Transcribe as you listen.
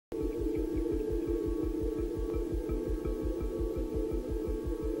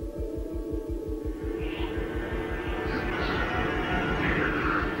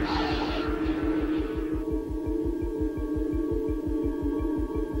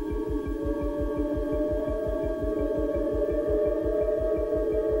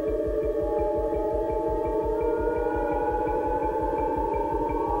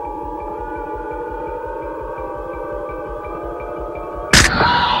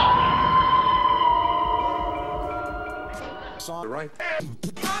Right?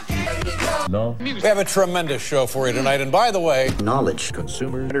 No. We have a tremendous show for you tonight, and by the way, Knowledge,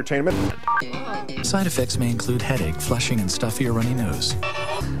 consumer, entertainment. Side effects may include headache, flushing, and stuffy or runny nose.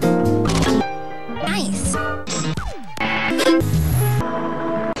 Nice.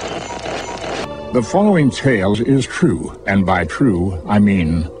 The following tale is true, and by true, I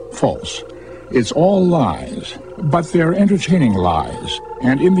mean false. It's all lies, but they're entertaining lies.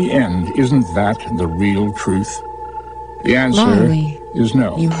 And in the end, isn't that the real truth? The answer Riley, is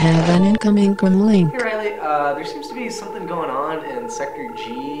no. You have an incoming link. Hey Riley, there seems to be something going on in Sector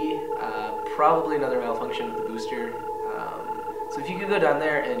G. Probably another malfunction with the booster. So if you could go down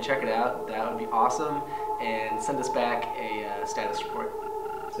there and check it out, that would be awesome. And send us back a status report.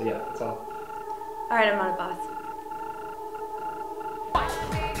 So yeah, that's all. Alright, I'm on it, boss. 1,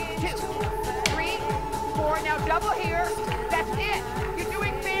 2, 3, 4. Now double here. That's it. You're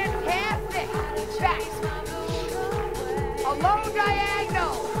doing fantastic. Back. A low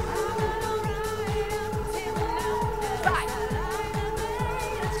diagonal. Side.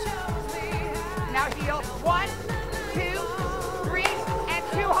 Now heel. 1, 2, 3, and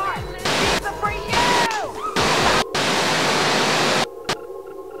 2 hard. These are for you.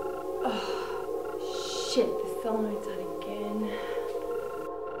 Shit, the solenoid's out again.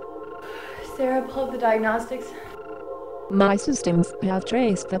 Sarah, pull up the diagnostics. My systems have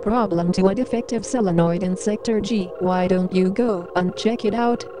traced the problem to a defective solenoid in Sector G. Why don't you go and check it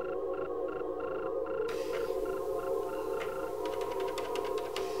out?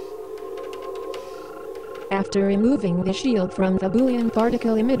 After removing the shield from the Boolean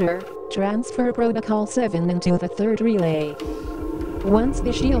particle emitter, transfer Protocol 7 into the third relay. Once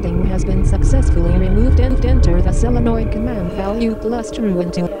the shielding has been successfully removed, and enter the solenoid command value plus true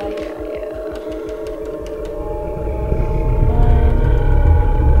into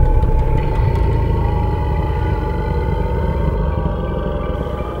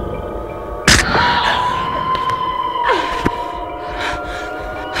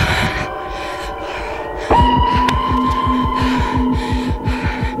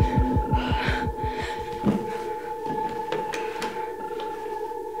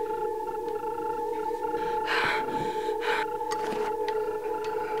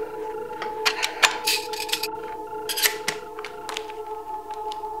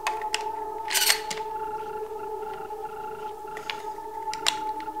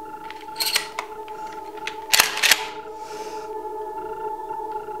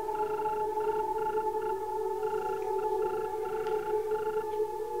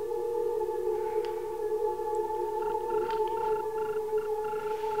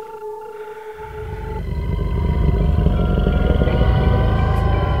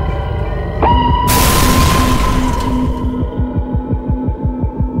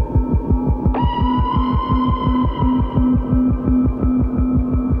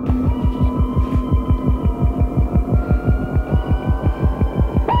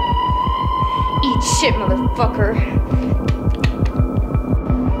Shit, motherfucker.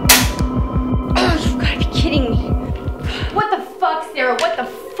 Oh, you've got to be kidding me. What the fuck, Sarah? What the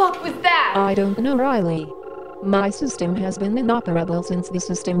fuck was that? I don't know, Riley. My system has been inoperable since the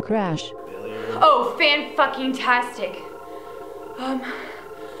system crash. Oh, fan-fucking-tastic.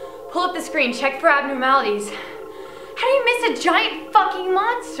 Pull up the screen, check for abnormalities. How do you miss a giant fucking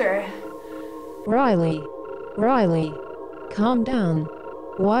monster? Riley, calm down.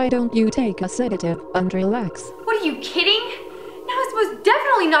 Why don't you take a sedative and relax? What are you kidding? Now is most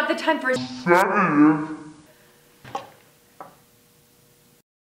definitely not the time for a sedative.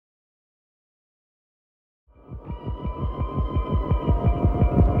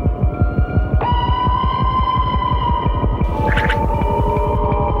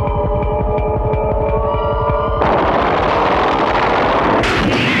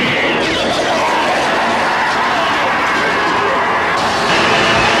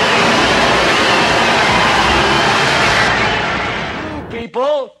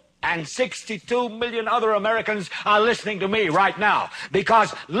 And 62 million other Americans are listening to me right now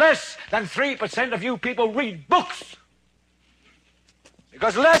because less than 3% of you people read books.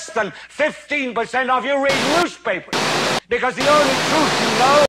 Because less than 15% of you read newspapers. Because the only truth you know